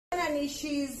ni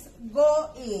she's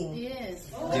going. Yes.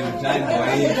 Chemutai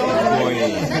Goin.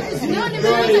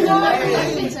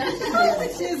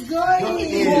 She's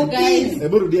going. Oh, guys.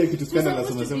 Hebu rudia kitu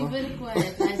scandalous unasema. Very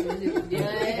quiet.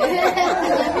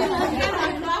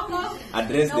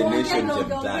 Address the nation,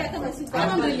 Chemutai. I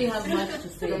don't really have much to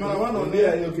say. Kama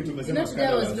wanaongea hiyo kitu umesema. Today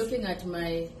I was looking at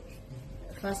my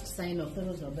first sign of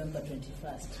November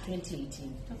 21st,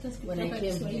 2018. When I came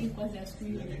here.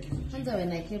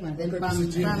 When I came and then bam.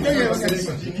 I've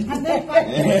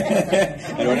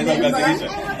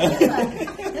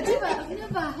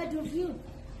never heard of you.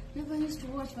 Never used to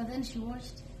watch, but then she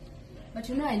watched. But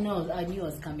I knew I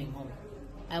was coming home.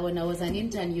 When I was an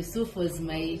intern, Yusuf was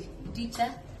my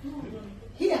teacher.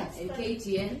 Here. In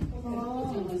KTN.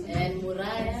 And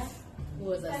Muraya, who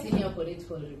was a senior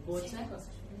political reporter.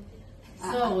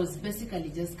 So I was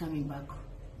basically just coming back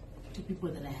to people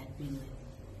that I had been with.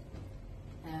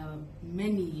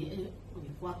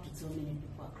 We've worked with so many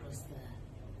people across the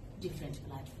different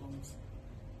platforms.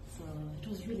 So it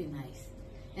was really nice.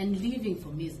 And leaving for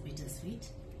me is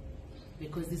bittersweet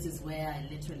because this is where I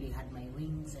literally had my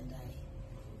wings and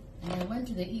I went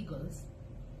to the Eagles,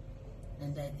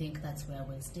 and I think that's where I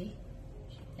will stay.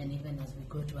 And even as we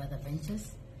go to other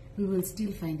ventures, we will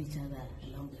still find each other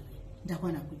along the way.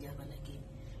 Nitakuwa nakuja hapa lakini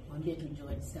mwambie tu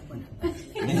George sitakuwa napata.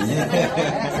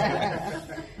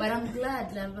 But I'm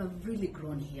glad that I've really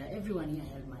grown here. Everyone here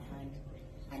held my hand.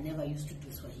 I never used to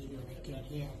do Swahili when I came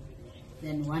here.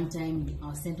 Then one time I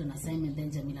was sent on assignment,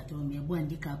 then Jamila told me, "Ebu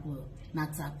andika hapo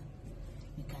WhatsApp."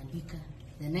 Nikaandika.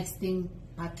 The next thing,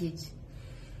 package.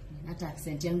 Hata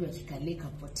accent yangu ya Kikalika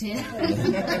potea.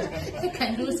 I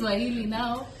can do Swahili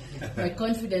now. My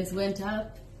confidence went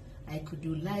up. I could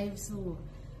do live. So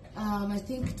I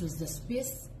think it was the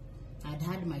space. I'd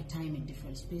had my time in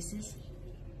different spaces.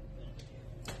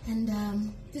 And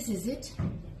this is it.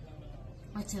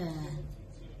 Wacha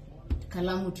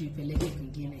kalamu tuipeleke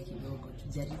kwingine kidogo.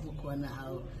 Tujaribu kuona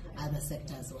how other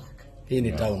sectors work. Hii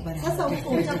ni town. Sasa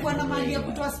utakuwa na mali ya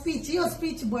kutoa speech. Hiyo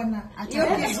speech bwana. Hiyo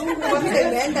kizungu kwanza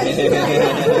imeenda.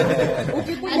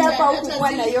 Ukikuja hapa huku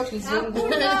bwana hiyo kizungu.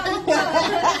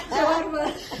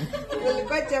 Chawarma.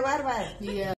 Ilikuwa chawarma.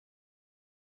 Yeah.